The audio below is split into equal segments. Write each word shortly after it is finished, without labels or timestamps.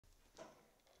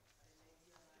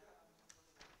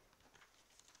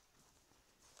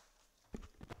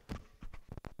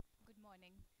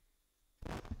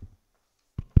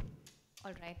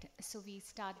All right, so we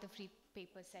start the free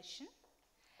paper session,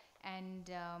 and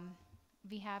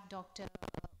we have Dr.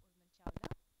 Urman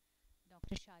Chawla,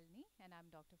 Dr. Shalini, and I'm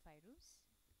Dr. Fairuz,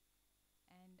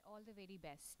 and all the very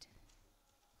best.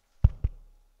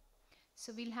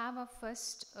 So we'll have our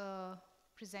first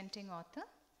presenting author,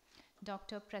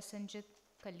 Dr. Prasenjit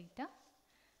Kalita.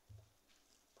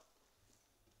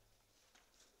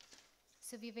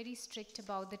 So we're very strict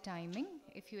about the timing.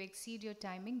 If you exceed your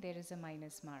timing, there is a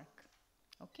minus mark.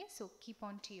 Okay, so keep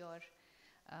on to your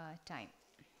time.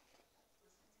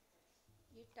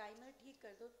 ये timer ठीक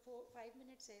कर दो 5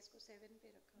 minutes है इसको 7 पे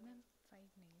रखा ma'am 5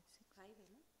 नहीं 5 है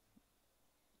ना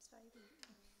it's 5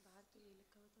 बाहर तो ये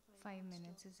लिखा हुआ था 5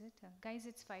 minutes is it guys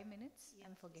it's 5 minutes Yeah,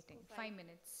 I'm forgetting इसको 5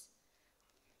 minutes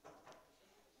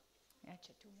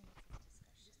अच्छा 2 minutes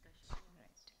discussion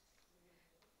right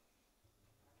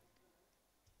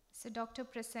so Dr.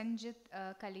 Prasenjit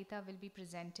Kalita will be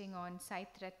presenting on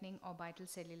sight-threatening orbital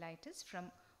cellulitis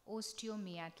from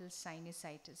osteomeatal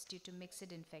sinusitis due to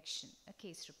mixed infection. A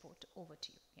case report. Over to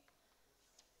you. Yeah.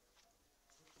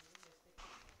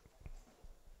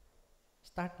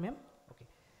 Start, ma'am. Okay.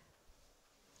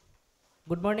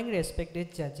 Good morning,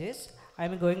 respected judges. I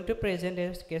am going to present a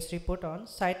case report on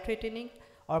sight-threatening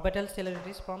orbital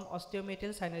cellulitis from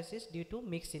osteomeatal sinusitis due to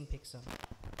mixed infection.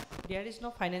 There is no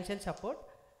financial support.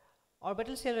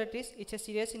 Orbital cellulitis is a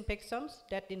serious infection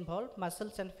that involve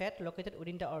muscles and fat located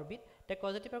within the orbit. The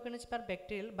causative organisms are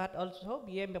bacterial but also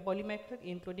polymicrobial,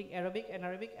 including aerobic,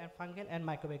 anaerobic, and fungal and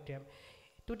mycobacterium.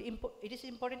 It is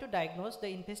important to diagnose the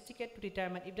investigate to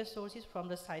determine if the source is from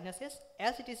the sinuses,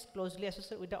 as it is closely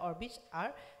associated with the orbits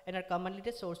and are commonly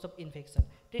the source of infection.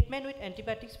 Treatment with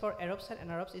antibiotics for aerobes and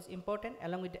anaerobes is important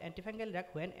along with the antifungal drug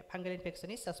when fungal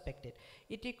infection is suspected.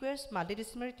 It requires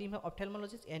multidisciplinary team of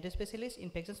ophthalmologists, endospecialists,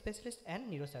 infection specialists,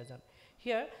 and neurosurgeon.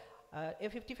 Here, a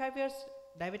 55 years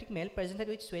diabetic male presented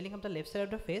with swelling of the left side of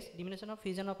the face, diminution of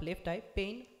vision of left eye,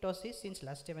 pain, ptosis since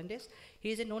last 7 days. He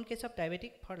is a known case of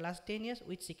diabetic for last 10 years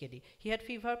with CKD. He had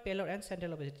fever, pallor, and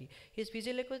central obesity. His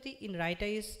visual acuity in right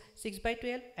eye is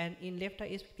 6/12 and in left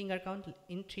eye is finger count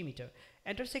in 3 meter.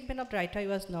 Anterior segment of right eye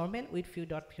was normal with few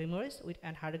dot humerus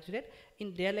and hard exudate.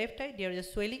 In their left eye, there is a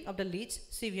swelling of the lids,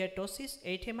 severe ptosis,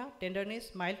 erythema, tenderness,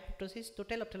 mild ptosis,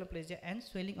 total ophthalmoplegia, and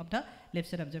swelling of the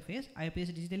left side of the face. IOP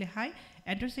is digitally high.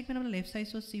 Anterior segment of the left side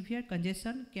shows severe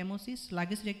congestion, chemosis,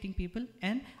 sluggish reacting pupil,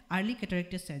 and early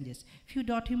cataractous changes. Few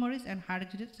dot humerus and hard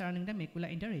exudate surrounding the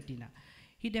macula in the retina.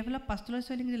 He developed pustular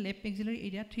swelling in the left maxillary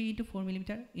area 3 into 4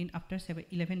 mm in after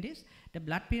 11 days. The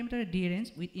blood parameter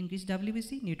dearens with increased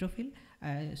WBC, neutrophil,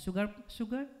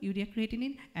 sugar, urea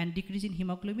creatinine, and decrease in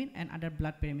hemoglobin and other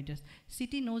blood parameters.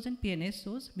 CT, nose, and PNS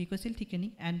shows mucosal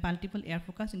thickening and multiple air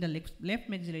focus in the left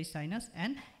maxillary sinus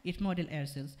and ethmoidal air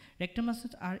cells. Rectal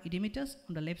muscles are edematous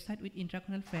on the left side with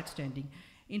intraconal fat standing.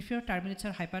 Inferior terminates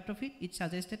are hypertrophic. It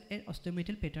suggested an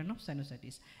osteomeatal pattern of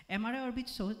sinusitis. MRI orbit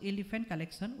shows ill-defined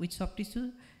collection with soft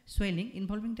tissue swelling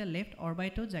involving the left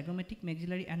orbitozygomatic,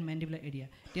 maxillary, and mandibular area.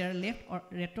 There are left or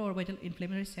retroorbital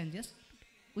inflammatory changes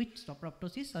with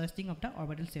proptosis suggesting of the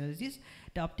orbital cellulitis.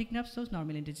 The optic nerve shows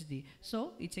normal intensity.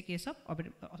 So it's a case of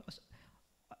orbital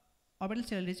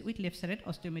cellulitis with left-sided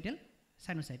osteomeatal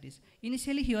sinusitis.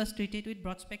 Initially, he was treated with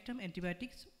broad-spectrum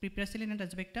antibiotics, piperacillin and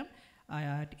tazobactam,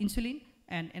 insulin,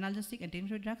 and analgesic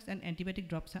anti-inflammatory drugs, and antibiotic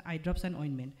drops, eye drops, and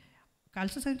ointment.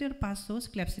 Culture sanitary pass shows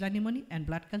Klebsiella pneumoniae, and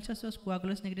blood culture shows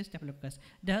coagulous negative staphylococcus.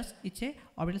 Thus, it's a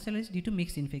orbital cellulitis due to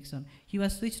mixed infection. He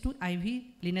was switched to IV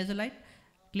linezolide,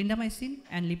 clindamycin,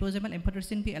 and liposomal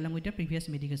amphotericin B along with the previous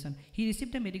medication. He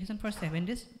received the medication for 7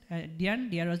 days.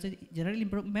 There was a general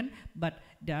improvement, but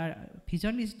the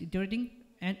vision is deteriorating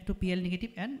and to PL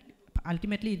negative, and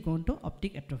ultimately it gone to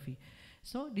optic atrophy.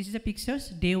 So this is the pictures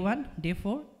day 1, day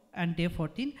 4, and day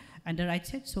 14, and the right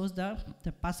side shows the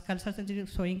past culture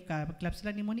showing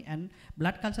Klebsiella pneumoniae and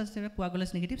blood culture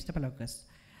coagulous negative staphylococcus.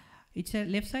 It's a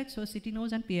left side shows CT,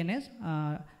 nose, and PNS.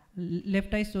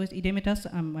 Left eye shows edematous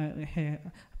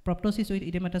proptosis with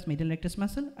edematous medial rectus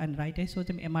muscle, and right eye shows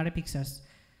the MRI pictures.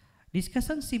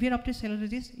 Discussion: severe optic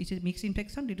cellulitis is a mixed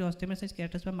infection due to osteomyelitis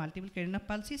characterized by multiple carina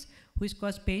pulses, which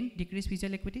cause pain, decreased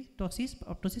visual acuity,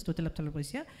 ptosis, total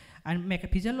ophthalmoplegia, and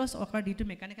visual loss occur due to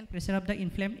mechanical pressure of the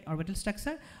inflamed orbital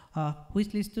structure,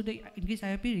 which leads to the increased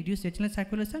IOP, reduced retinal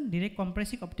circulation, direct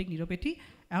compressive optic neuropathy,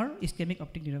 or ischemic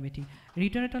optic neuropathy.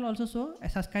 Retroretinal also show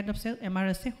such kind of cell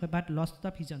MRSA, but lost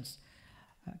the visions.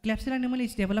 Klebsiella pneumoniae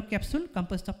is developed capsule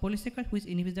composed of polysaccharide which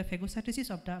inhibits the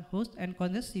phagocytosis of the host and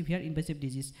causes severe invasive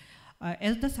disease.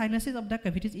 As the sinuses of the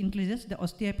cavities increases, the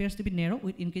ostia appears to be narrow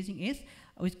with increasing age,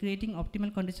 which creating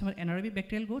optimal condition for anaerobic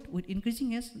bacterial growth. With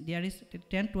increasing age, there is a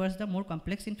trend towards the more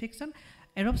complex infection,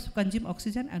 Aerobes consume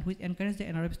oxygen and which encourage the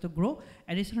anaerobes to grow.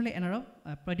 Additionally, anaerobe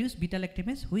produce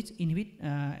beta-lactamase which inhibit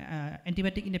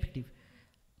antibiotic ineffective.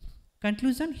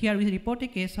 Conclusion, here we report a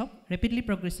case of rapidly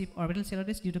progressive orbital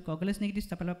cellulitis due to coagulase negative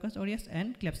Staphylococcus aureus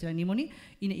and Klebsiella pneumoniae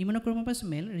in a immunochromopatous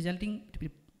male, resulting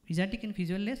in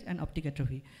visual and optic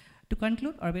atrophy. To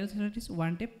conclude, orbital cellulitis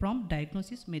warrant a prompt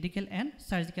diagnosis, medical and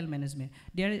surgical management.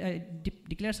 There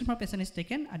declaration from patient is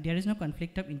taken and there is no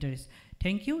conflict of interest.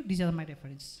 Thank you. These are my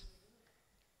references.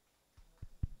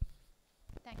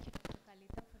 Thank you, Dr.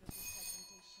 Kalita, for a good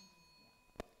presentation.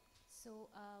 So,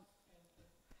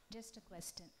 just a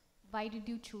question. Why did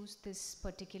you choose this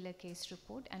particular case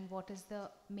report, and what is the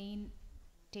main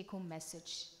take-home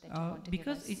message that you want to give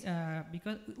us?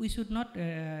 Because we should not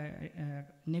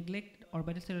neglect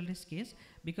orbital cellulitis case,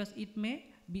 because it may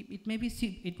be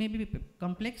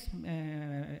complex.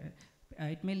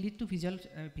 It may lead to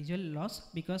visual loss,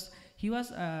 because he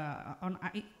was on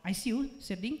ICU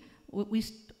setting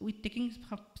with taking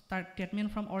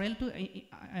treatment from oral to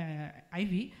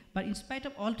IV, but in spite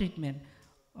of all treatment,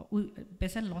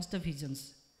 patient lost the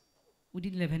visions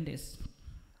within 11 days.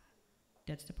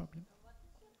 That's the problem. What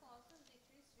is the cause of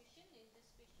decreased vision in this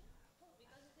patient?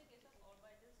 Because it's a case of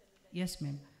orbital cellulitis. Yes,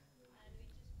 ma'am. And which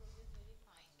is progressed very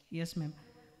fine. Yes, ma'am. So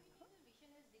what do you mean the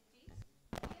vision has decreased?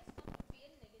 He has come to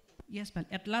PL negative. Yes, ma'am.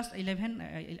 At last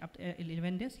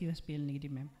 11 days, he was PL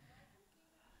negative, ma'am.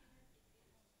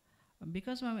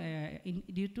 Because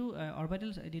due to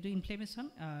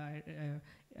inflammation,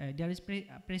 there is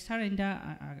pressure in the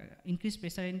increased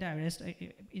pressure in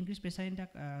the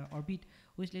orbit,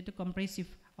 which led to compressive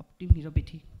optic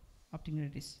neuropathy, optic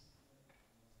neuritis.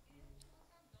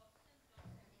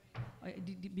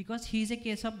 Because he is a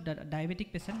case of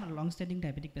diabetic patient, a long-standing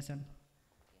diabetic patient.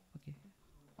 Okay.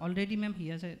 Already, ma'am, he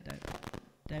has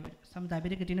some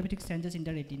diabetic retinopathic changes in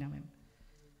the retina, ma'am.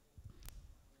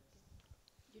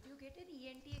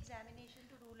 Examination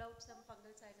to rule out some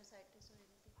fungal sinusitis or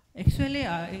anything?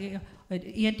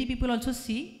 Actually, ENT people also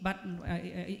see, but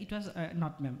it was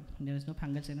not, ma'am. There is no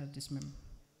fungal sinusitis, ma'am.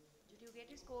 Did you get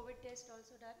his COVID test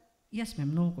also done? Yes,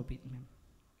 ma'am. No COVID, ma'am.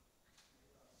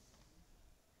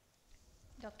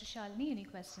 Dr. Shalini, any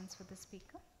questions for the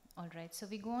speaker? All right, so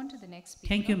we go on to the next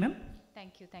speaker. Thank you, ma'am.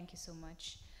 Thank you so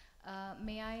much.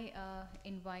 May I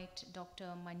invite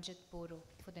Dr. Manjit Boro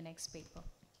for the next paper?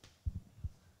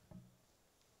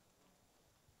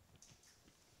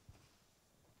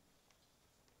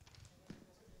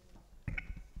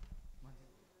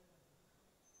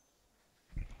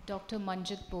 Dr.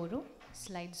 Manjit Boro,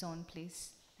 slides on,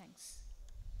 please. Thanks.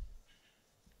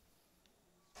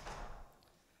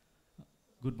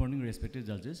 Good morning, respected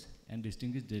judges and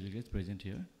distinguished delegates present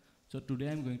here. So today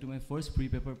I am going to my first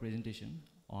pre-paper presentation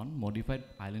on modified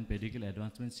island pedicle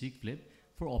advancement seek flip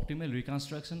for optimal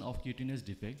reconstruction of cutaneous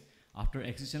defect after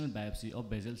excisional biopsy of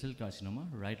basal cell carcinoma,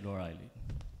 right lower eyelid.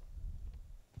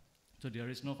 So there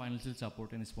is no financial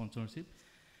support and sponsorship.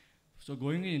 So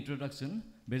going in introduction,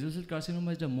 basal cell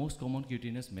carcinoma is the most common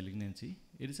cutaneous malignancy.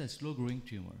 It is a slow-growing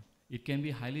tumor. It can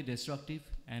be highly destructive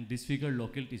and disfigure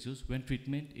local tissues when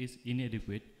treatment is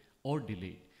inadequate or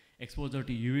delayed. Exposure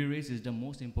to UV rays is the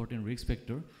most important risk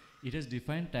factor. It has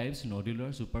defined types: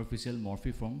 nodular, superficial,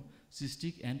 morphiform,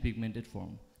 cystic, and pigmented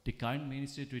form. The current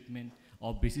mainstay treatment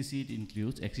of BCC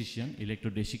includes excision,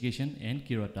 electrodesiccation, and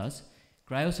curettage,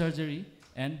 cryosurgery,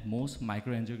 and most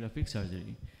microangiographic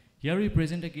surgery. Here we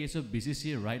present a case of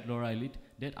BCC right lower eyelid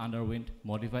that underwent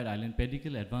modified island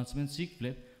pedicle advancement seek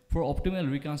flip for optimal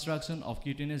reconstruction of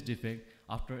cutaneous defect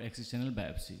after excisional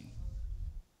biopsy.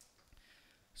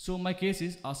 So my case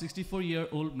is a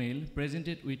 64-year-old male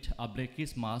presented with a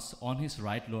blackish mass on his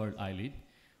right lower eyelid,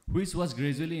 which was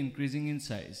gradually increasing in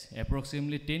size.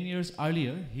 Approximately 10 years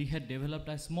earlier, he had developed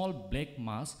a small black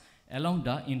mass along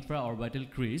the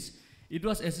infraorbital crease. It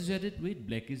was associated with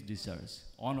blackish discharge.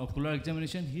 On ocular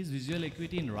examination, his visual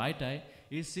acuity in right eye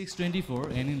is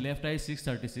 624 and in left eye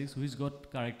 636, which got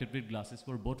corrected with glasses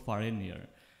for both far and near.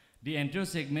 The anterior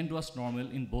segment was normal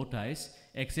in both eyes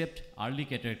except early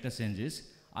cataract changes.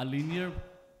 A linear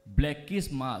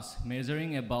blackish mass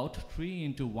measuring about 3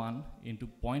 into 1 into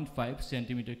 0.5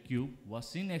 centimeter cube was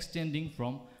seen extending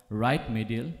from right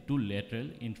medial to lateral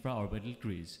infraorbital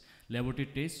crease. Laboratory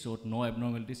tests showed no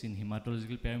abnormalities in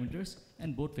hematological parameters,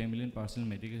 and both family and personal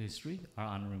medical history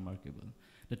are unremarkable.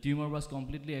 The tumor was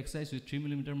completely excised with 3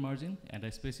 mm margin, and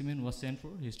a specimen was sent for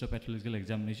histopathological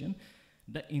examination.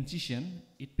 The incision,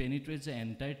 it penetrates the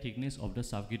entire thickness of the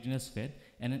subcutaneous fat,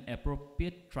 and an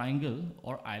appropriate triangle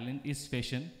or island is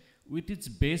fashioned with its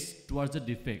base towards the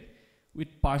defect,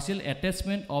 with partial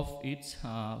attachment of its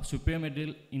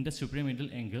supramental in the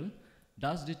supramental angle.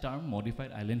 Thus the term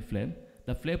modified island flap.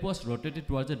 The flap was rotated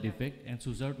towards the defect and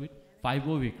scissored with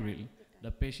 5-O-Vicryl.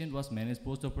 The patient was managed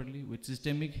postoperatively with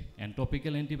systemic and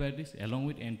topical antibiotics along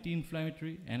with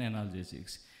anti-inflammatory and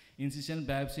analgesics. Incisional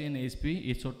biopsy and HP,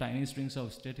 it showed tiny strings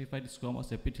of stratified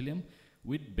squamous epithelium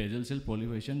with basal cell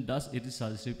proliferation, thus it is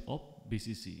suggestive of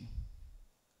BCC.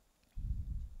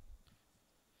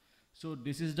 So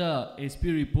this is the SP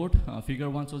report. Figure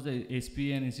 1 shows the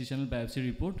SP and incisional biopsy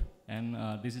report, and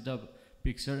this is the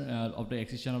picture of the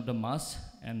excision of the mass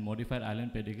and modified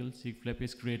island pedicle cheek flap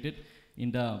is created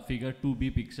in the figure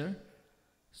 2B picture.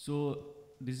 So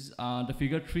this is the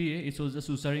figure 3A. It shows the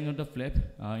scissoring of the flap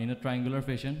in a triangular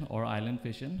fashion or island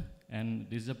fashion, and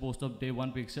this is a post of day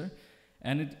 1 picture.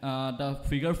 And the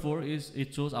figure 4 is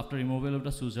it shows after removal of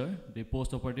the scissor, the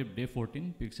post-operative day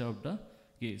 14 picture of the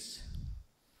case.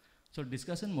 So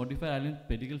discussion: modified island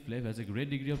pedicle flap has a great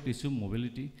degree of tissue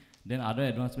mobility than other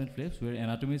advancement flaps where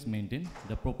anatomy is maintained.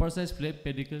 The proper size flap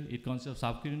pedicle, it consists of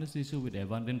subcutaneous tissue with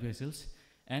abundant vessels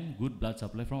and good blood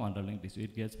supply from underlying tissue.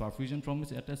 It gets perfusion from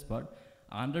its attached part.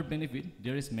 Under benefit,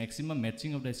 there is maximum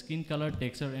matching of the skin color,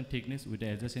 texture and thickness with the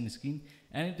adjacent skin,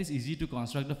 and it is easy to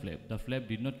construct the flap. The flap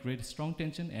did not create strong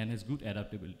tension and has good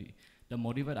adaptability. The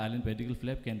modified island pedicle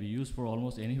flap can be used for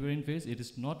almost anywhere in face. It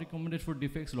is not recommended for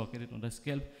defects located on the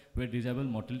scalp where disable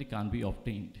motility can't be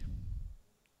obtained.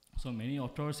 So many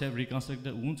authors have reconstructed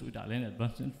the wounds with island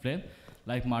advancement flap.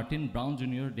 Like Martin Brown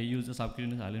Jr., they used the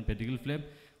subcutaneous island pedicle flap,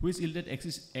 which yielded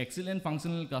excellent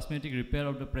functional cosmetic repair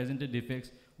of the presented defects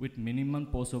with minimum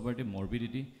post-operative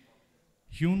morbidity.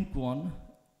 Hyun Kwon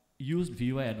used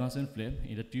VY advancement flap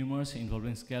in the tumors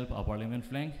involving scalp, upper limb and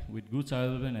flank with good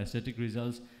survival and aesthetic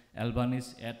results.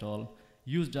 Albanese et al.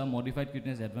 Used a modified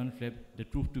cutaneous advancement flap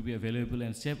that proved to be a valuable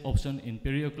and safe option in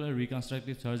periocular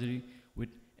reconstructive surgery with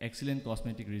excellent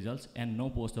cosmetic results and no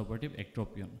post-operative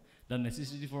ectropion. The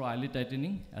necessity for eyelid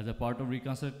tightening as a part of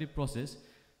reconstructive process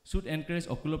should encourage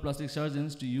oculoplastic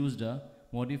surgeons to use the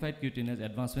modified cutaneous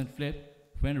advancement flap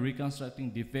when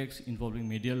reconstructing defects involving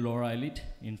medial lower eyelid,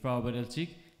 infraorbital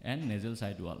cheek, and nasal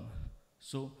side wall.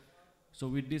 So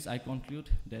with this, I conclude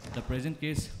that the present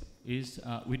case is,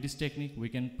 with this technique, we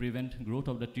can prevent growth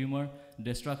of the tumor,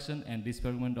 destruction, and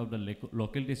disfigurement of the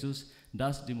local tissues.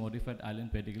 Thus, the modified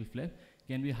island pedicle flap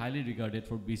can be highly regarded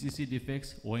for BCC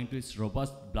defects owing to its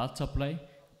robust blood supply,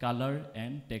 color,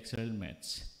 and textural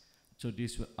match. So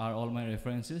these are all my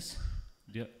references.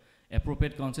 The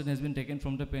appropriate consent has been taken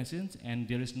from the patients, and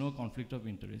there is no conflict of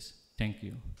interest. Thank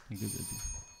you. Thank you, Jyoti.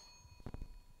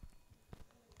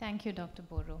 Thank you, Dr.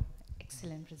 Boro.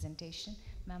 Excellent presentation.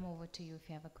 Ma'am, over to you if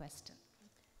you have a question.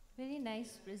 Very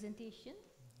nice presentation.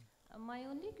 My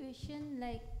only question,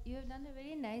 like, you have done a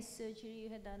very nice surgery, you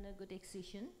have done a good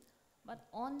excision, but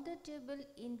on the table,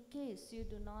 in case you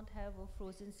do not have a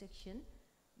frozen section,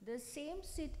 the same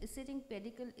sitting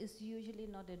pedicle is usually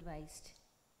not advised.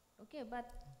 Okay, but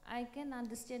I can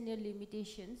understand your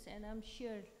limitations, and I'm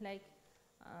sure, like,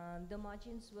 the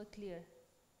margins were clear.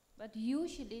 But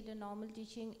usually the normal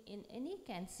teaching in any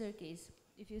cancer case,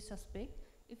 if you suspect,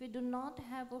 if you do not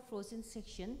have a frozen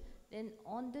section, then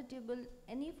on the table,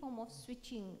 any form of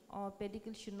switching or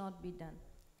pedicle should not be done.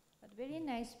 But very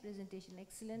nice presentation,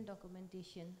 excellent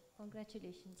documentation.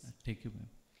 Congratulations. Thank you, ma'am.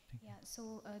 Yeah,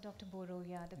 so Dr. Boro,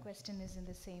 yeah, the question is in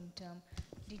the same term.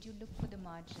 Did you look for the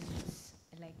margins,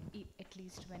 like at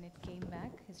least when it came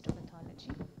back,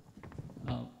 histopathology?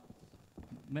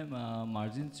 Ma'am,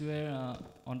 margins were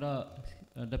on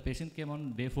the patient came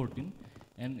on day 14,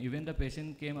 and even the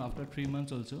patient came after 3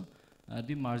 months also.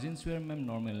 The margins were, ma'am,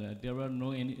 normal.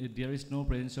 There is no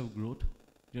presence of growth.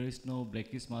 There is no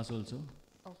blackish mass also.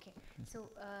 Okay, so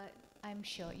I'm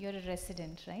sure you're a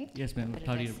resident, right? Yes, ma'am. You're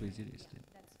a 3rd year resident. PhD. Yeah,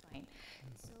 that's fine.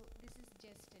 So this is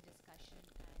just a discussion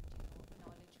and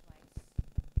knowledge-wise.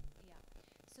 Yeah.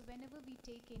 So whenever we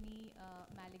take any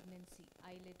malignancy,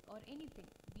 eyelid or anything,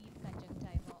 be it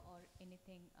conjunctiva or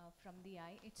anything from the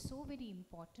eye, it's so very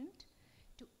important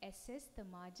to assess the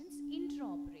margins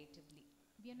intraoperatively.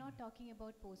 We are not talking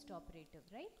about post-operative,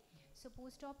 right? So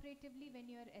post-operatively, when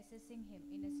you are assessing him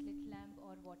in a slit lamp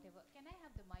or whatever, can I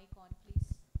have the mic on,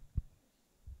 please?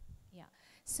 Yeah.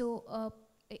 So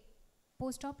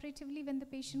post-operatively, when the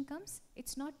patient comes,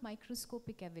 it's not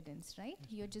microscopic evidence, right?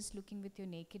 You're just looking with your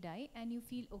naked eye and you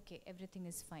feel, okay, everything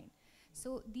is fine.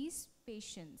 So these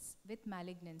patients with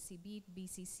malignancy, be it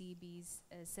BCC, be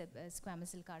it squamous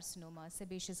cell carcinoma,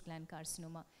 sebaceous gland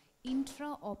carcinoma,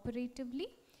 intraoperatively,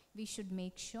 we should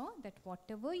make sure that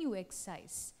whatever you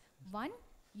excise, one,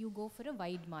 you go for a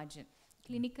wide margin.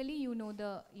 Clinically, you know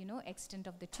the extent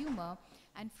of the tumor,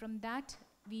 and from that,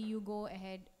 you go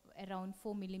ahead around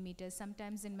 4 millimeters.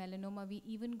 Sometimes in melanoma, we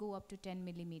even go up to 10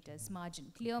 millimeters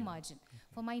margin, clear margin,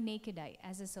 for my naked eye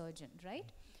as a surgeon,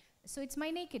 right? So it's my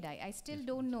naked eye. I still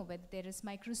don't know whether there is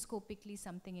microscopically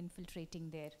something infiltrating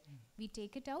there. We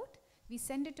take it out, we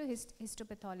send it to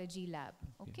histopathology lab,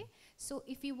 okay? So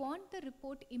if you want the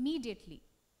report immediately,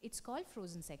 it's called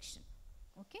frozen section,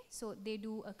 okay? So they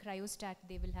do a cryostat,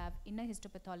 they will have in a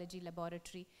histopathology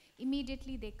laboratory.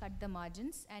 Immediately they cut the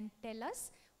margins and tell us,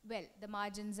 well, the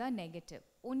margins are negative.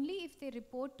 Only if they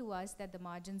report to us that the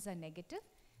margins are negative,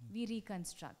 we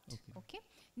reconstruct, okay?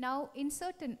 Now, in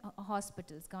certain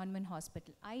hospitals, government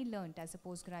hospital, I learned as a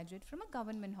postgraduate from a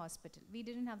government hospital. We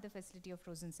didn't have the facility of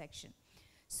frozen section.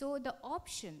 So the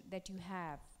option that you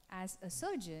have as a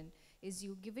surgeon is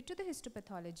you give it to the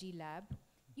histopathology lab,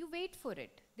 you wait for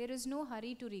it. There is no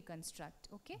hurry to reconstruct,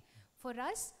 okay? For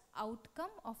us,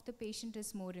 outcome of the patient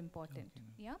is more important,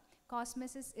 yeah?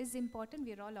 Cosmesis is important.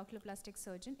 We are all oculoplastic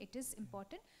surgeon. It is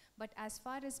important. But as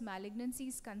far as malignancy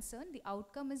is concerned, the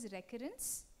outcome is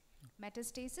recurrence,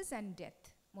 metastasis, and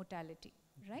death, mortality,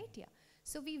 right? Yeah.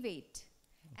 So we wait.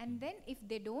 And then if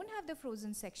they don't have the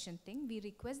frozen section thing, we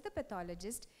request the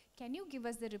pathologist, can you give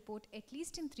us the report at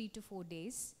least in 3 to 4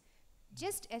 days,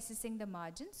 just assessing the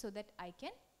margin so that I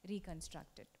can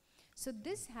reconstruct it. So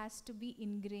this has to be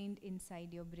ingrained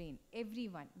inside your brain,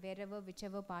 everyone, wherever,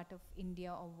 whichever part of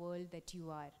India or world that you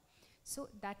are. So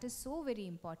that is so very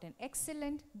important.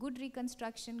 Excellent, good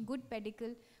reconstruction, good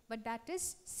pedicle, but that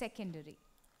is secondary.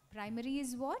 Primary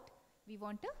is what? We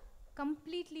want a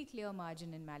completely clear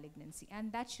margin in malignancy,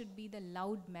 and that should be the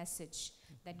loud message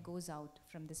that goes out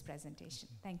from this presentation.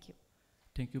 Thank you.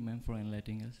 Thank you, ma'am, for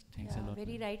enlightening us. Thanks a lot.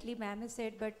 Very rightly, ma'am has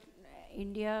said, but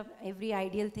India, every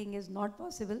ideal thing is not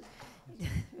possible.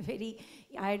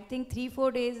 I think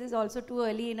 3-4 days is also too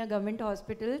early in a government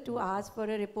hospital to ask for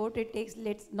a report. It takes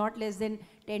not less than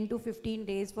 10 to 15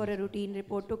 days for a routine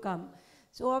report to come.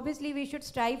 So obviously we should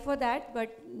strive for that,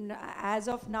 but as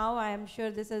of now, I am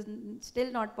sure this is still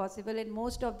not possible in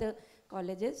most of the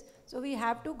colleges. So we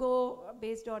have to go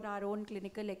based on our own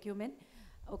clinical acumen.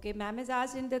 Okay, ma'am has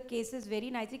asked in the cases very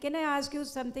nicely. Can I ask you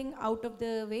something out of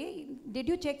the way? Did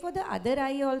you check for the other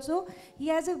eye also? He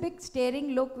has a big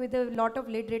staring look with a lot of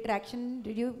lid retraction.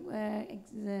 Did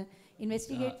you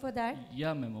investigate for that?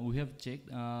 Yeah, ma'am, we have checked.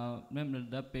 Ma'am,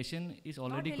 the patient is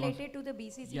already... Not related to the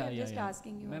BCC, I'm just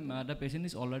asking you. Ma'am, the patient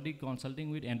is already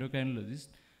consulting with endocrinologist.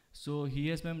 So he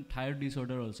has, ma'am, thyroid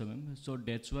disorder also, ma'am. So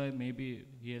that's why maybe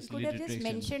he has lid retraction. You could have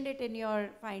just mentioned it in your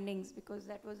findings, because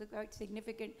that was a quite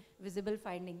significant visible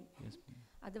finding. Yes,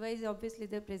 Otherwise, obviously,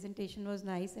 the presentation was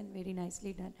nice and very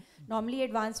nicely done. Normally,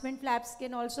 advancement flaps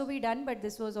can also be done, but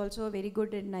this was also a very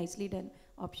good and nicely done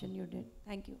option you did.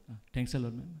 Thank you. Thanks a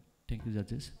lot, ma'am. Thank you,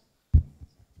 judges.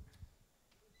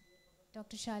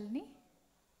 Dr. Shalini?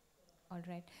 All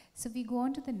right. So we go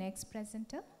on to the next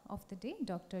presenter of the day,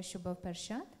 Dr. Shubhav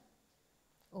Parshad.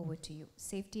 Over to you.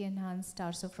 Safety enhanced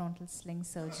tarsofrontal sling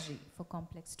surgery for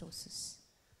complex ptosis.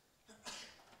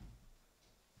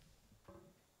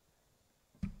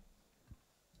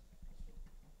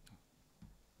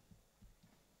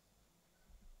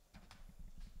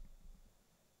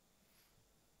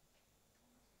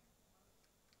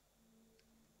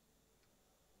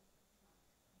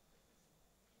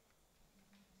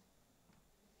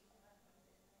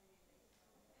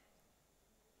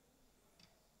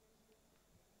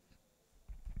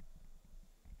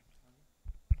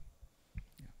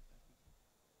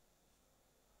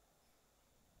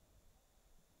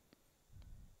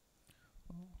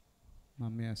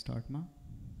 May I start, ma'am?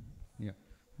 Yeah.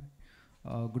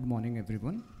 Good morning,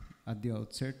 everyone. At the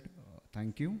outset,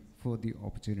 thank you for the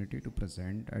opportunity to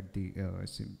present at the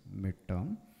AIOC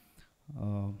midterm.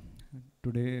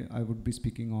 Today, I would be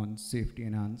speaking on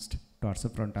safety-enhanced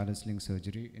tarsofrontalis sling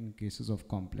surgery in cases of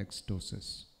complex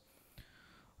ptosis.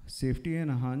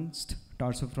 Safety-enhanced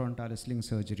tarsofrontalis sling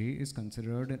surgery is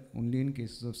considered only in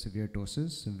cases of severe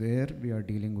ptosis, where we are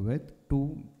dealing with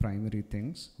two primary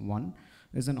things. One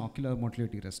is an ocular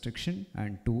motility restriction,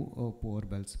 and two, a poor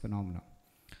Bell's phenomena.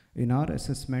 In our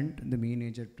assessment, the mean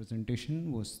age at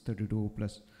presentation was 32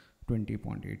 plus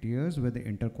 20.8 years, with the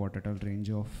interquartile range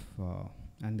of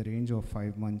and the range of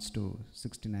 5 months to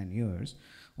 69 years.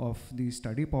 Of the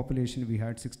study population, we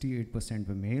had 68%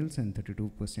 were males and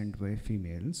 32% were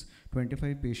females.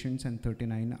 25 patients and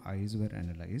 39 eyes were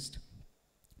analyzed.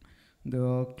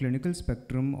 The clinical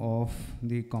spectrum of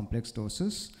the complex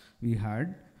ptosis we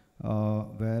had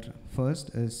where first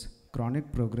is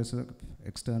chronic progressive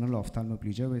external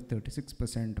ophthalmoplegia, where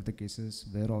 36% of the cases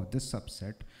were of this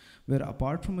subset, where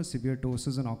apart from a severe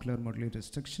ptosis and ocular motility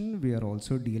restriction, we are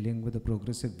also dealing with a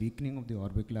progressive weakening of the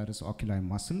orbicularis oculi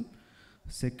muscle,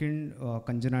 Second,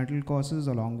 congenital causes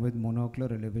along with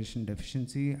monocular elevation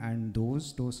deficiency, and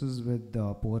those doses with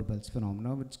poor Bell's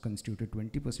phenomena, which constituted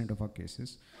 20% of our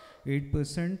cases.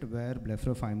 8% were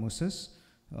blepharophimosis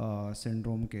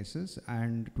syndrome cases,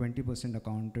 and 20%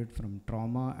 accounted from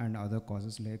trauma and other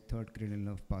causes like third cranial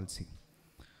nerve palsy.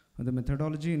 The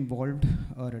methodology involved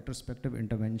a retrospective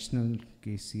interventional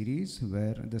case series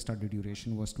where the study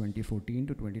duration was 2014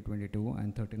 to 2022,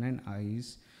 and 39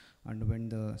 eyes underwent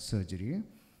the surgery,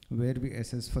 where we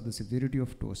assessed for the severity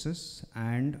of ptosis,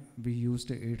 and we used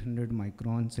a 800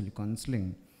 micron silicon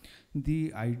sling.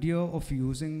 The idea of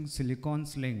using silicon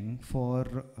sling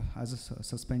as a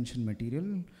suspension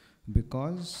material,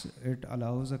 because it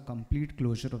allows a complete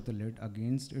closure of the lid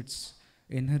against its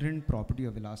inherent property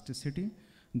of elasticity,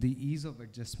 the ease of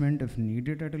adjustment if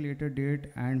needed at a later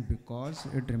date, and because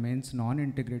it remains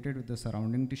non-integrated with the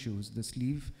surrounding tissues, the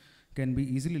sleeve can be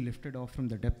easily lifted off from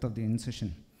the depth of the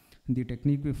incision. The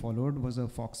technique we followed was a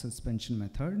Fox suspension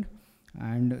method,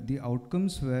 and the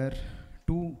outcomes were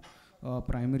two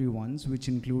primary ones, which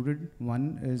included,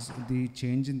 one is the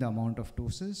change in the amount of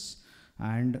ptosis,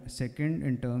 and second,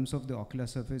 in terms of the ocular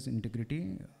surface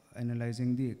integrity,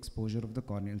 analyzing the exposure of the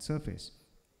corneal surface.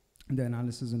 The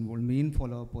analysis involved mean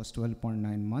follow-up was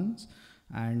 12.9 months,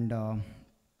 and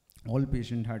all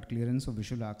patients had clearance of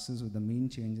visual axis with a mean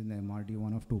change in the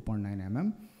MRD1 of 2.9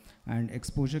 mm, and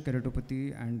exposure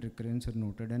keratopathy and recurrence are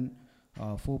noted in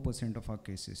 4% of our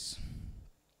cases.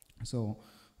 So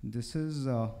this is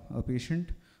a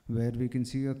patient where we can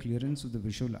see a clearance of the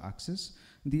visual axis.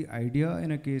 The idea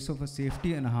in a case of a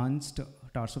safety-enhanced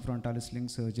tarsofrontalis sling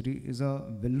surgery is a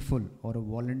willful or a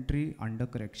voluntary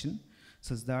undercorrection,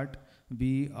 such that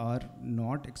we are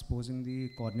not exposing the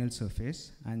corneal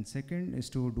surface, and second is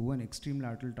to do an extreme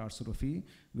lateral tarsorrhaphy,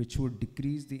 which would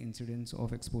decrease the incidence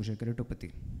of exposure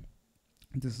keratopathy.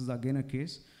 This is again a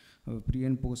case pre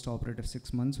and post-operative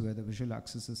 6 months where the visual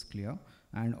axis is clear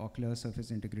and ocular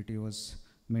surface integrity was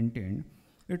maintained.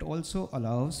 It also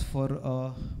allows for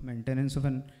a maintenance of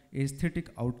an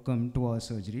aesthetic outcome to our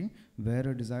surgery, where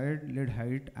a desired lid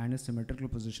height and a symmetrical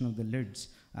position of the lids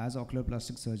as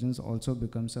oculoplastic surgeons also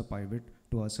becomes a pivot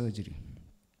to our surgery.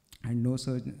 And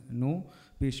no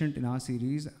patient in our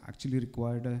series actually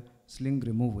required a sling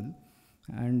removal.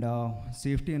 And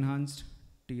safety enhanced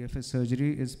TFS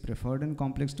surgery is preferred in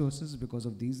complex doses because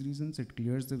of these reasons. It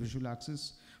clears the visual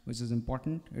axis, which is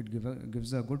important. It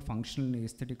gives a good functional and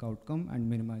aesthetic outcome and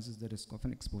minimizes the risk of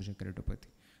an exposure keratopathy.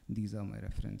 These are my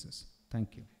references.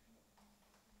 Thank you.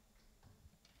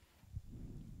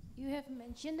 You have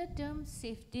mentioned the term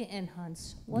safety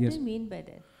enhanced. What Yes. do you mean by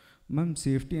that? Ma'am,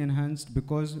 safety enhanced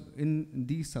because in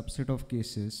the subset of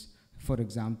cases, for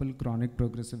example, chronic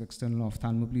progressive external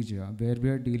ophthalmoplegia, where we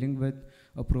are dealing with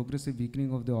a progressive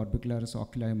weakening of the orbicularis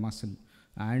oculi muscle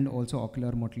and also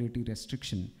ocular motility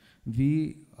restriction,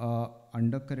 we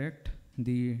undercorrect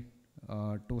the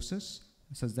ptosis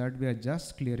such that we are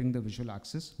just clearing the visual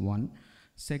axis, one.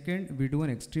 Second, we do an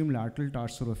extreme lateral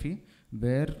tarsorrhaphy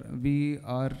where we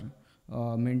are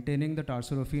maintaining the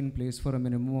tarsorrhaphy in place for a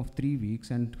minimum of 3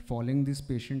 weeks and following these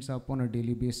patients up on a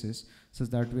daily basis so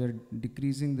that we are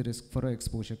decreasing the risk for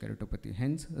exposure keratopathy,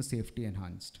 hence a safety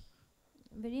enhanced.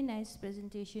 Very nice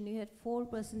presentation. You had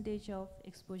 4% of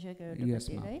exposure keratopathy, Yes,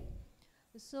 ma'am. right?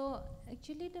 So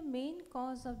actually the main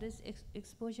cause of this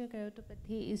exposure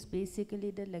keratopathy is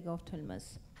basically the leg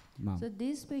ophthalmos. So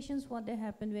these patients, what they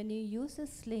happen when you use a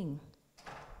sling,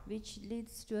 which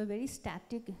leads to a very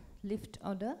static lift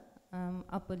of the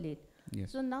upper lid.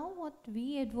 Yes. So now what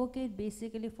we advocate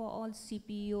basically for all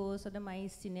CPOs or the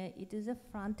myasthenia, it is a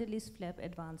frontalis flap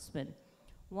advancement.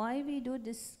 Why we do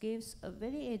this gives a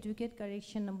very adequate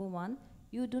correction. Number one,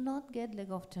 you do not get leg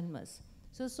ophthalmos.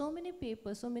 So many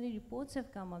papers, so many reports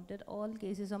have come up that all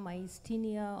cases of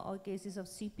myasthenia or cases of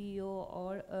CPO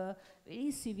or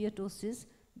very severe ptosis,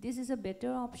 this is a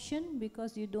better option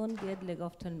because you don't get leg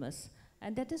ophthalmos.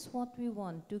 And that is what we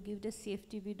want, to give the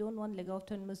safety. We don't want leg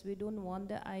ophthalmos, we don't want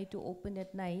the eye to open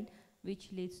at night,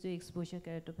 which leads to exposure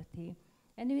keratopathy.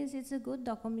 Anyways, it's a good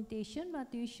documentation,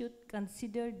 but you should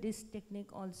consider this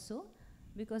technique also,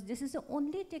 because this is the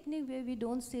only technique where we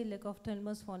don't say leg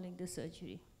ophthalmos following the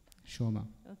surgery. Sure, ma'am.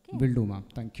 Okay. Will do, ma'am.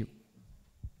 Thank you.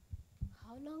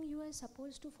 How long you are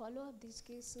supposed to follow up these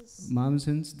cases? Ma'am,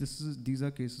 since these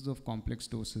are cases of complex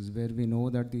ptosis where we know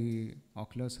that the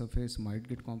ocular surface might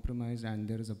get compromised and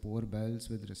there is a poor Bell's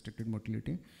with restricted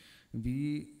motility,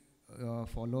 we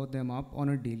follow them up on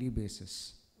a daily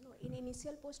basis. No, in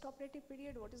initial post-operative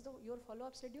period, what is your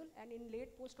follow-up schedule? And in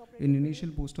late post-operative In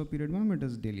initial post-op period, ma'am, it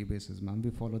is daily basis, ma'am.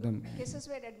 We follow them. cases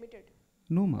were admitted?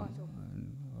 No, ma'am.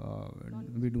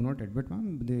 we do not admit,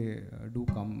 ma'am. They do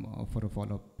come for a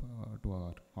follow-up to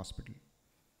our hospital.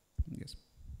 Yes.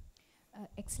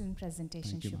 Excellent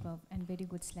presentation, Thank you, Shubhav, and very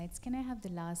good slides. Can I have the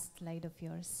last slide of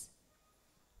yours?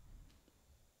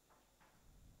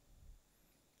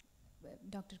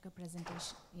 Dr. Ka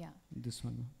presentation, yeah. This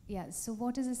one, ma'am. Yeah, so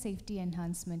what is the safety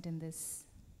enhancement in this?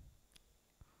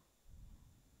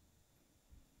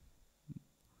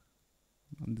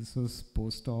 And this was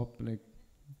post-op, like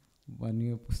 1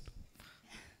 year post.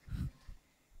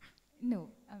 No,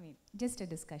 I mean, just a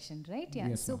discussion, right? Yeah,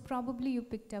 Yes, so ma'am. probably you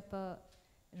picked up a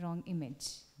wrong image,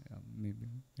 Maybe.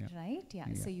 Yeah. right? Yeah.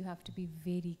 Yeah. So you have to be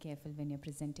very careful when you're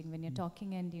presenting, when you're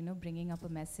talking and, you know, bringing up a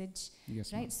message,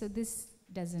 Yes, right? So this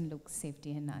doesn't look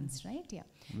safety enhanced, right? Yeah.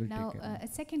 We'll Now, take care. a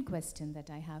second question that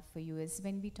I have for you is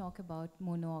when we talk about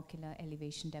monoocular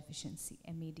elevation deficiency,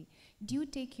 MAD, do you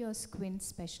take your squint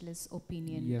specialist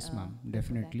opinion? Yes, ma'am, before that?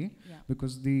 definitely. Yeah.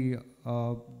 Because the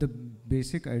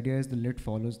basic idea is the lid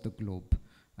follows the globe.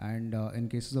 And in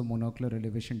cases of monocular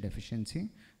elevation deficiency,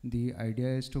 the idea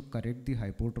is to correct the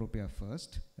hypotropia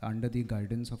first under the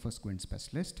guidance of a squint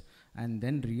specialist and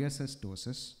then reassess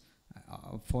doses,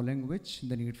 following which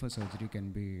the need for surgery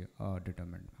can be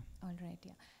determined. All right,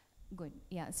 yeah. Good.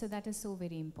 Yeah, so that is so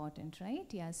very important,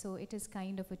 right? Yeah, so it is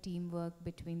kind of a teamwork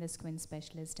between the squint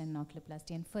specialist and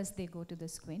oculoplasty. And first they go to the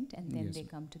squint and then Yes. they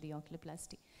come to the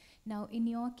oculoplasty. Now, in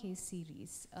your case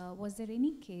series, was there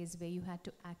any case where you had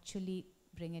to actually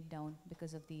bring it down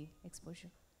because of the exposure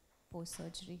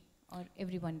post-surgery, or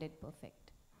everyone did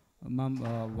perfect? Ma'am,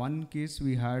 one case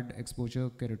we had exposure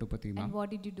keratopathy, And ma'am.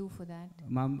 what did you do for that?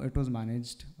 Ma'am, it was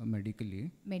managed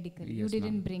medically. Medically, you Yes,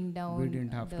 didn't ma'am. bring down. We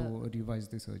didn't have to revise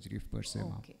the surgery per se,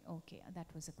 ma'am. Okay, okay,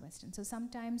 that was a question. So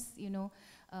sometimes, you know,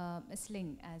 a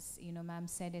sling, as you know, ma'am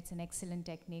said, it's an excellent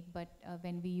technique, but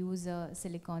when we use a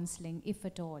silicone sling, if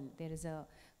at all there is a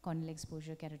corneal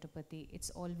exposure keratopathy, it's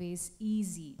always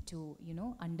easy to, you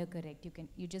know, undercorrect.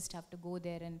 You just have to go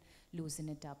there and loosen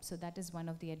it up. So that is one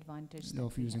of the advantages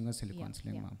Of using a silicone Yeah,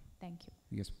 sling, yeah. ma'am. Thank you.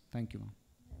 Yes, thank you, ma'am.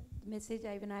 Message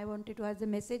I wanted to ask, the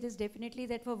message is definitely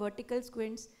that for vertical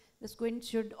squints, the squint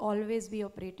should always be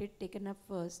operated, taken up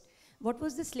first. What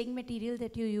was the sling material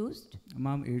that you used?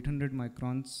 Ma'am, 800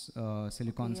 microns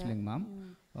silicone Yeah. sling,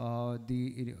 ma'am.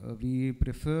 Mm. We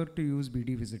prefer to use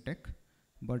BD Visitech,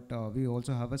 but we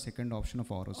also have a second option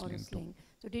of Oro Oro sling too. sling.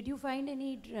 So did you find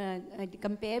any,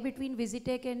 compare between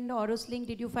Visitech and Oro sling,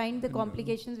 did you find the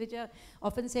complications which are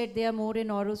often said they are more in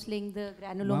Oro sling, the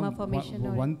granuloma Ma'am, formation?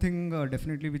 Or one thing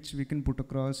definitely which we can put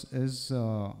across is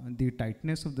the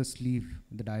tightness of the sleeve.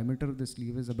 The diameter of the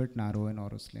sleeve is a bit narrow in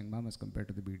Oro sling, ma'am, as compared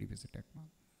to the BD Visitech, ma'am.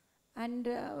 And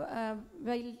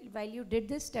while you did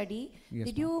this study, Yes,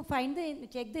 did ma'am. you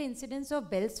check the incidence of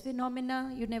Bell's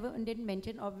phenomena? You didn't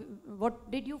mention.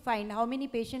 What did you find? How many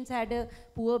patients had a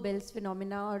poor Bell's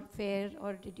phenomena or fair,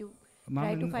 or did you try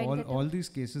Ma'am, to in find that all these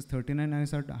cases, 39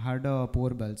 eyes had a poor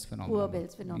Bell's phenomenon. poor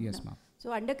Bell's phenomena? Yes, ma'am.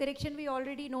 So under correction, we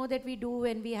already know that we do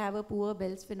when we have a poor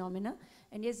Bell's phenomena.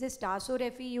 And yes, this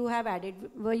tarsorrhaphy you have added.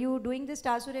 Were you doing this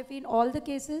tarsorrhaphy in all the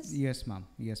cases? Yes, ma'am.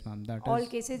 Yes, ma'am. That All is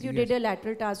cases you yes. did a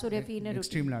lateral tarsorrhaphy in a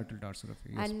extreme routine. lateral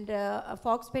tarsorrhaphy. Yes. And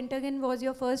Fox pentagon was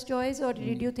your first choice, or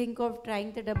did you think of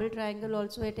trying the double triangle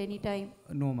also at any time?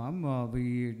 No, ma'am.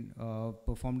 We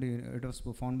performed it was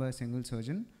performed by a single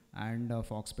surgeon, and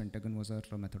Fox pentagon was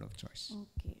our method of choice.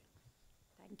 Okay.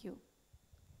 Thank you.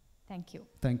 Thank you.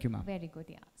 Thank you, ma'am. Very good,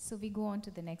 yeah. So we go on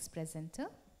to the next presenter.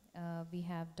 We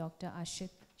have Dr. Ashit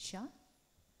Shah.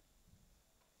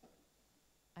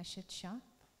 Ashit Shah,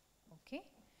 okay.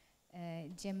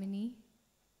 Gemini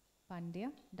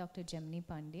Pandya, Dr. Gemini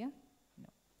Pandya, no.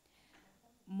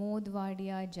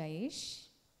 Modwadia Jayesh,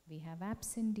 we have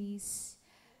absentees.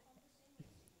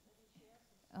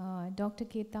 Dr.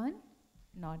 Ketan,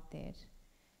 not there.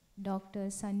 Dr.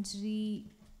 Sanjri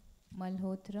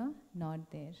Malhotra,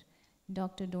 not there.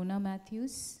 Dr. Donna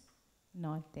Matthews,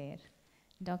 not there.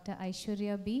 Dr.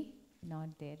 Aishwarya B, not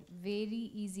there.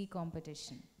 Very easy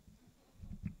competition.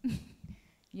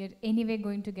 You're anyway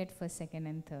going to get first, second,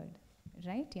 and third,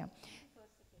 right? Yeah.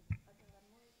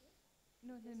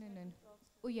 No.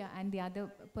 Oh yeah, and the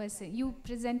other person, you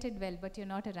presented well, but you're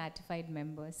not a ratified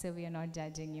member, so we are not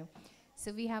judging you.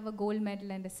 So we have a gold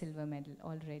medal and a silver medal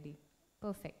already.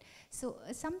 Perfect. So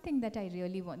something that I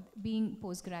really want, being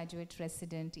postgraduate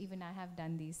resident, even I have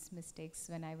done these mistakes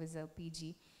when I was a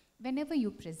PG. Whenever you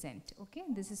present, okay,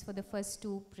 this is for the first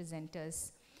two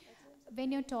presenters.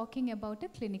 When you're talking about a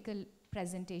clinical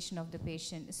presentation of the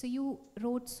patient, so you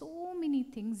wrote so many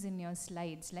things in your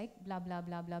slides, like blah, blah,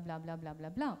 blah, blah, blah, blah, blah, blah,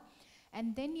 blah.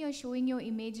 And then you're showing your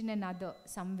image in another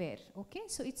somewhere, okay?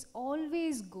 So it's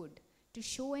always good to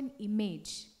show an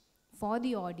image for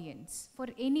the audience, for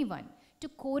anyone, to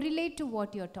correlate to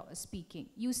what you're speaking.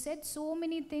 You said so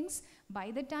many things.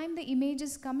 By the time the image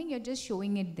is coming, you're just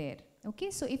showing it there. Okay,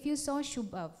 so if you saw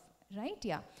Shubhav, right?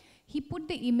 Yeah. He put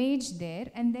the image there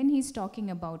and then he's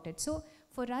talking about it. So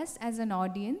for us as an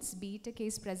audience, be it a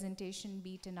case presentation,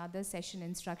 be it another session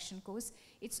instruction course,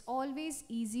 it's always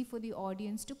easy for the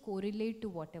audience to correlate to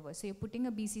whatever. So you're putting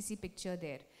a BCC picture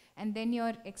there and then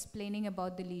you're explaining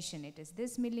about the lesion. It is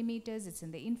this millimeters, it's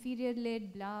in the inferior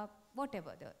lid, blah,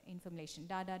 whatever the information,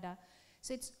 da da da.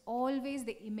 So it's always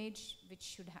the image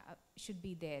which should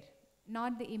be there,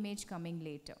 not the image coming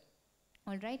later.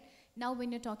 All right. Now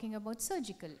when you're talking about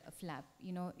surgical flap,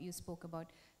 you spoke about,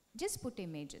 just put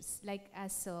images, like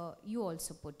as you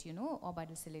also put,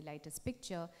 orbital cellulitis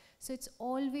picture. So it's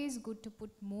always good to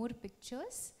put more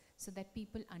pictures so that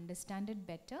people understand it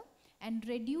better and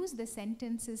reduce the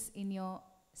sentences in your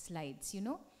slides,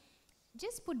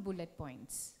 Just put bullet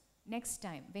points. Next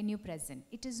time when you present,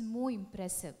 it is more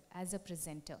impressive as a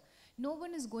presenter. No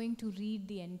one is going to read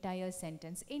the entire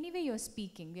sentence. Anyway, you're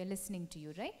speaking, we are listening to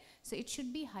you, right? So it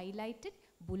should be highlighted,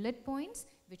 bullet points,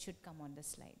 which should come on the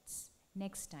slides.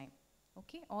 Next time,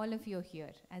 okay? All of you are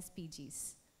here as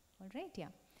PGs. All right, yeah.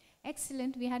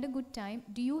 Excellent, we had a good time.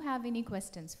 Do you have any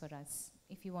questions for us,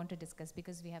 if you want to discuss,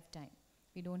 because we have time.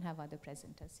 We don't have other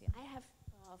presenters here. I have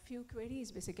a few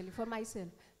queries basically for myself.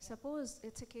 Suppose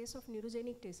it's a case of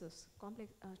neurogenic ptosis,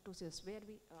 complex ptosis, where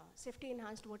we safety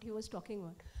enhanced what he was talking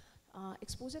about.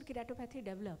 Exposure keratopathy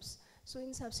develops. So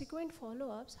in subsequent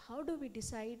follow-ups, how do we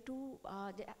decide to,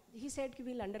 he said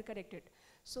we will undercorrect it.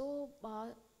 So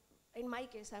in my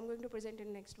case, I'm going to present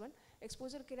in next one.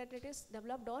 Exposure keratitis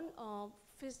developed on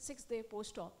 6th day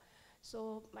post-op.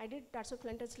 So I did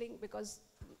tarsofrontal sling because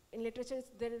in literature,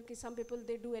 there are some people,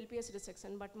 they do LPS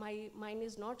resection, but mine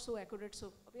is not so accurate.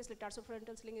 So obviously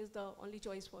tarsofrontal sling is the only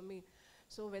choice for me.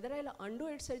 So whether I'll undo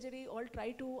its surgery or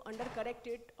try to undercorrect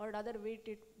it or rather wait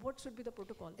it, what should be the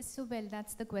protocol? So well,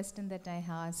 that's the question that I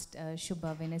asked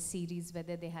Shubhav in a series,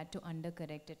 whether they had to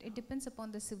undercorrect it. It depends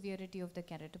upon the severity of the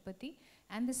keratopathy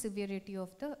and the severity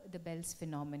of the Bell's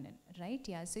phenomenon, right?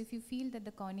 Yeah, so if you feel that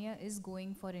the cornea is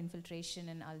going for infiltration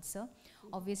and ulcer,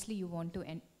 obviously you want to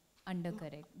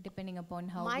undercorrect, depending upon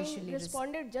how visually... Mine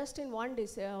responded just in one day.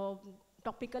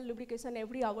 Topical lubrication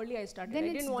every hourly I started. Then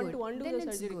I didn't want to undo the surgery. Then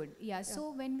it's good. Yeah,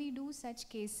 so when we do such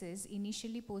cases,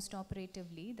 initially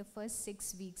post-operatively, the first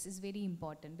 6 weeks is very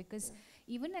important because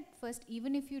even at first,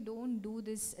 even if you don't do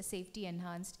this safety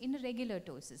enhanced in a regular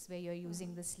ptosis where you're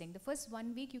using the sling, the first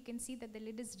 1 week you can see that the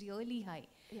lid is really high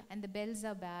and the bells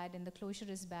are bad and the closure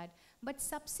is bad. But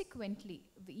subsequently,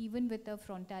 even with a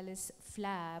frontalis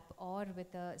flap or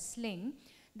with a sling,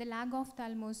 the lag of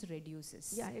ophthalmos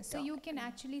reduces. Yeah, so you can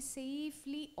actually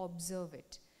safely observe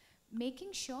it,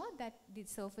 making sure that the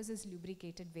surface is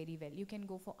lubricated very well. You can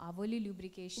go for hourly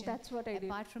lubrication. That's what I did.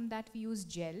 Apart from that, we use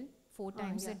gel 4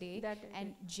 times a day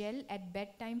and gel at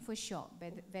bedtime for sure.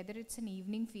 Whether it's an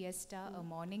evening fiesta, a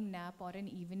morning nap or an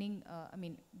evening,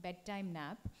 bedtime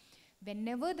nap,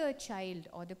 whenever the child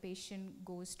or the patient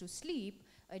goes to sleep,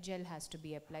 a gel has to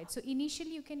be applied. So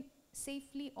initially you can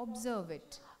safely observe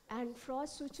it. And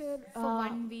frost suture for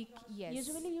 1 week, yes.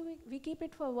 Usually we keep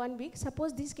it for 1 week.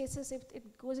 Suppose these cases, if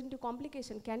it goes into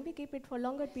complication, can we keep it for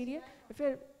longer period? If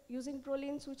you're using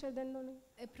Prolene suture, then no.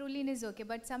 Prolene is okay,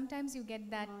 but sometimes you get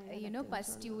that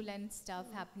pustule and stuff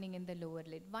happening in the lower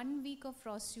lid. 1 week of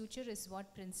frost suture is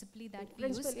what principally that we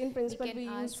use. In principle, we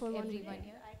use for everyone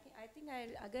here. I think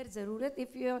agar zarurat,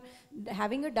 if you're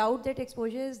having a doubt that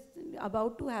exposure is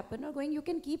about to happen or going, you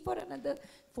can keep for another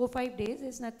 4-5 days.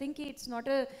 It's nothing, it's not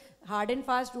a hard and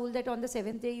fast rule that on the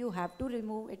 7th day you have to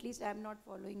remove. At least I'm not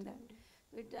following that.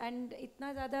 And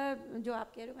इतना ज़्यादा जो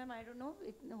आप कह रहे हो ma'am, I don't know,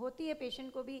 होती है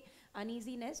patient को भी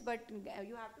uneasiness, but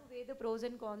you have to weigh the pros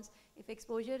and cons. If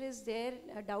exposure is there,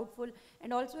 doubtful,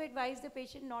 and also advise the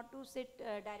patient not to sit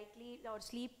directly or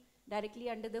sleep directly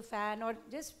under the fan or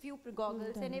just few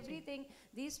goggles and everything.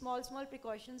 These small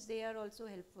precautions, they are also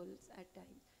helpful at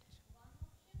times. One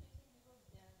option you can remove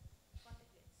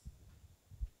contact lens.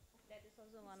 That is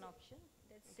also one option.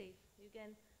 That's safe. You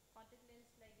can contact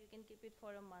lens, like you can keep it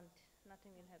for a month.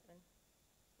 Nothing will happen.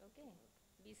 Okay.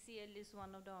 BCL is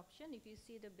one of the option. If you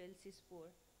see the Bell's is poor.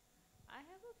 I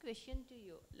have a question to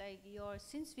you. Like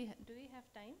since do we have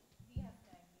time? We have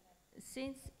time.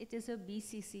 Since it is a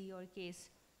BCC your case,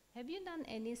 have you done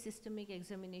any systemic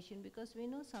examination? Because we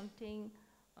know something,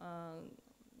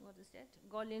 what is that?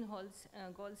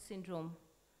 Gall syndrome.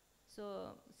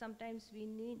 So sometimes we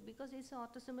need, because it's an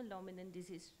autosomal dominant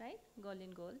disease, right? Gall.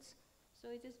 So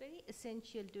it is very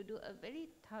essential to do a very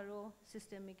thorough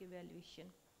systemic evaluation.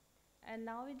 And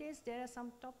nowadays there are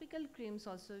some topical creams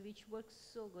also which work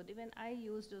so good. Even I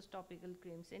use those topical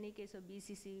creams. Any case of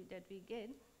BCC that we get,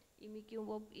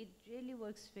 imiquimab, it really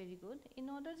works very good. In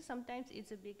order, sometimes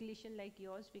it's a big lesion like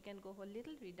yours, we can go for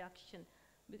little reduction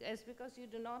because you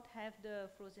do not have the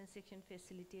frozen section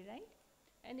facility, right?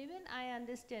 And even I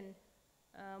understand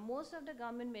most of the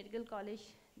government medical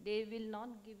college, they will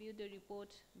not give you the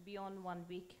report beyond 1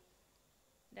 week.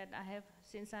 That I have,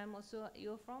 since I'm also,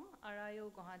 you're from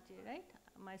AIO Guwahati, right?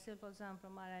 Myself also, I'm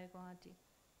from AIO Guwahati.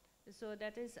 So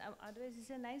that is, otherwise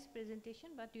it's a nice presentation,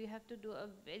 but you have to do a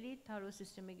very thorough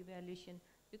systemic evaluation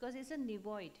because it's a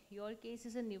nevoid. Your case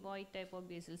is a nevoid type of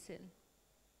basal cell.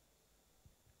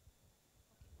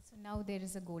 So now there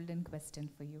is a golden question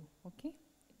for you, okay?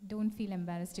 Don't feel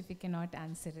embarrassed if you cannot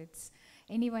answer it.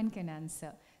 Anyone can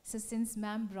answer. So since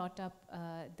ma'am brought up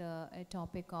the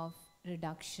topic of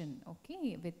reduction,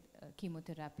 okay, with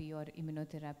chemotherapy or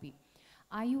immunotherapy,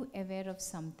 are you aware of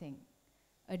something,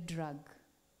 a drug,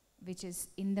 which is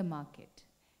in the market,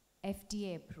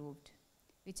 FDA approved,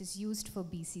 which is used for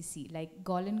BCC, like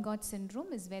Golden-Gott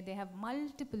syndrome is where they have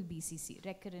multiple BCC,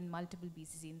 recurrent multiple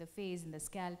BCC in the face, in the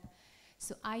scalp.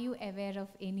 So are you aware of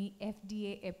any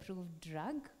FDA approved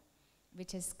drug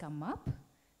which has come up,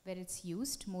 where it's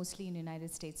used mostly in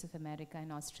United States of America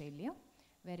and Australia,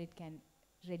 where it can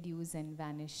reduce and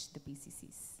vanish the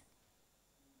BCCs?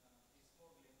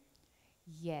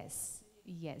 Yes,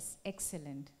 yes,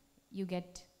 excellent. You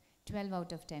get 12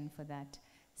 out of 10 for that.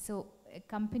 So,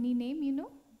 company name, you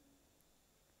know?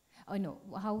 Oh no,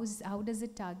 how does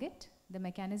it target? The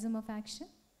mechanism of action?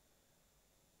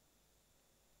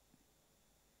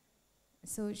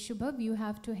 So, Shubham, you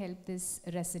have to help this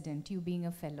resident, you being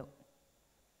a fellow.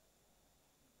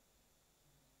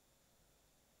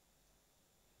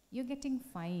 You're getting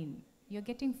fined. You're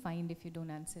getting fined if you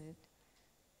don't answer it.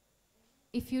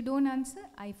 If you don't answer,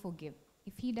 I forgive.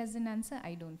 If he doesn't answer,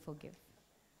 I don't forgive.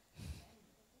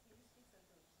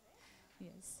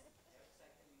 Yes.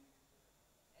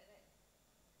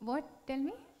 What? Tell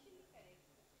me.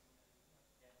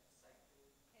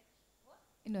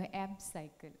 No, ab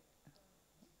cycle.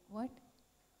 What?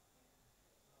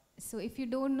 So if you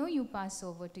don't know, you pass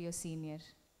over to your senior.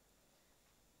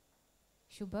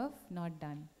 Shubhav, not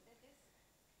done.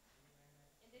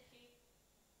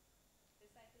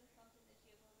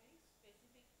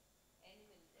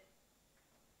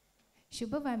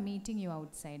 Shubhav, I'm meeting you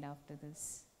outside after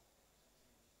this.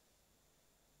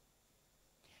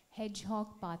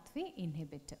 Hedgehog pathway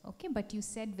inhibitor. Okay, but you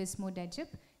said vismodegib,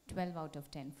 12 out of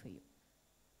 10 for you.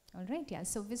 All right, yeah.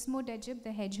 So vismodegib,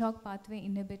 the hedgehog pathway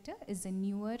inhibitor, is a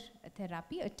newer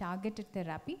therapy, a targeted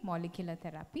therapy, molecular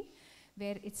therapy,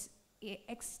 where it's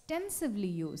extensively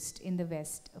used in the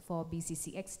West for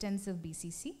BCC, extensive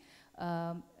BCC,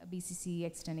 BCC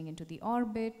extending into the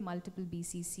orbit, multiple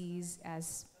BCCs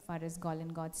as far as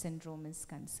Golden-Gott syndrome is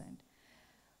concerned.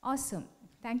 Awesome.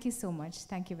 Thank you so much.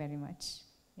 Thank you very much.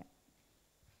 Yeah.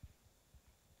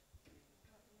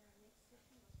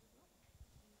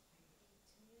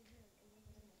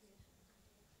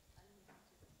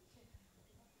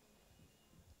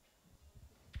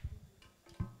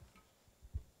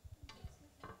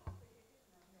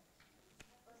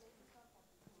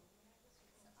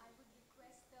 I would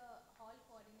request the hall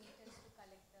coordinators to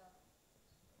collect the.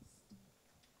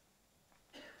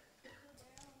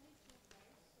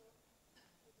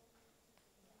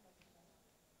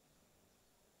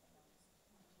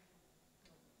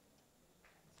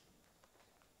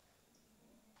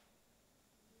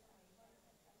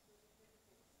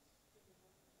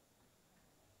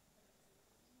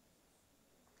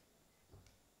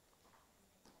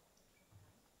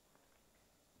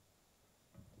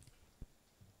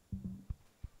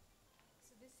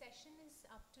 So this session is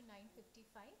up to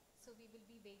 9:55. So we will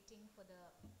be waiting for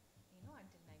the,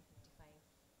 until